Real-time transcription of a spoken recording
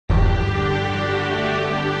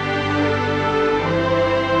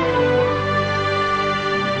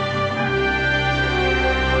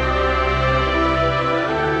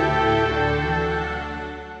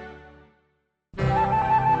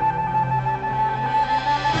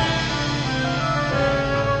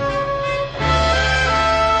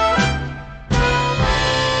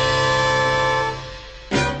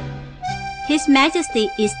His Majesty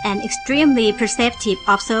is an extremely perceptive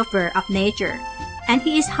observer of nature, and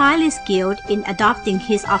he is highly skilled in adopting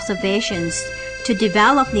his observations to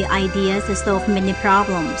develop new ideas and solve many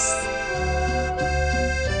problems.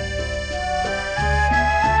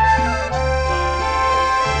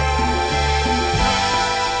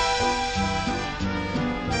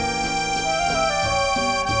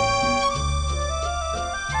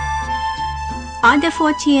 On the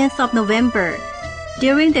 14th of November,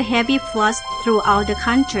 during the heavy floods throughout the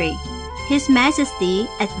country, His Majesty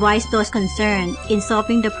advised those concerned in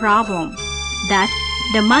solving the problem that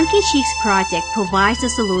the Monkey Cheeks Project provides a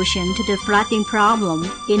solution to the flooding problem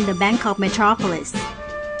in the Bangkok Metropolis.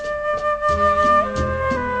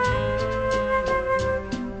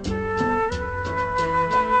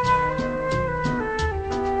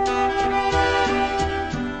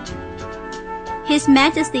 His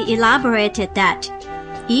Majesty elaborated that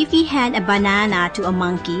if we hand a banana to a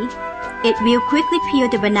monkey, it will quickly peel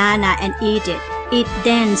the banana and eat it. It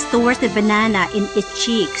then stores the banana in its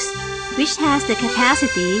cheeks, which has the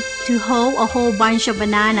capacity to hold a whole bunch of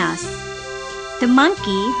bananas. The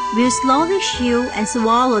monkey will slowly chew and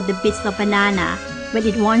swallow the bits of banana when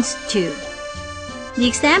it wants to. The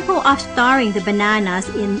example of storing the bananas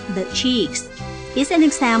in the cheeks is an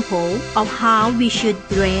example of how we should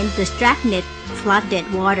drain the stagnant flooded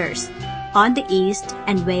waters on the east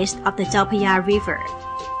and west of the Chao Phraya River.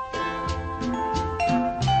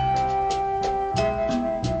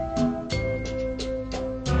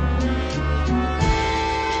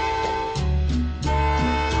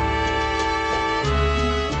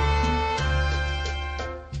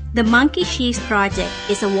 The Monkey Cheeks Project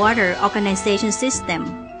is a water organization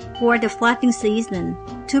system for the flooding season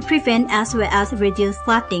to prevent as well as reduce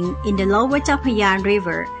flooding in the lower Chao Phraya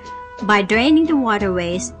River by draining the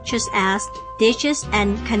waterways such as ditches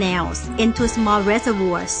and canals into small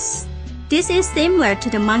reservoirs. This is similar to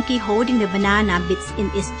the monkey holding the banana bits in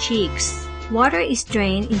its cheeks. Water is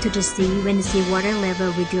drained into the sea when the seawater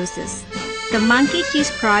level reduces. The Monkey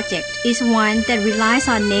Cheeks Project is one that relies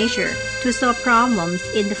on nature to solve problems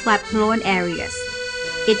in the flood-prone areas.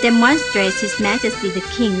 It demonstrates His Majesty the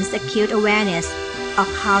King's acute awareness of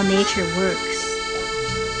how nature works.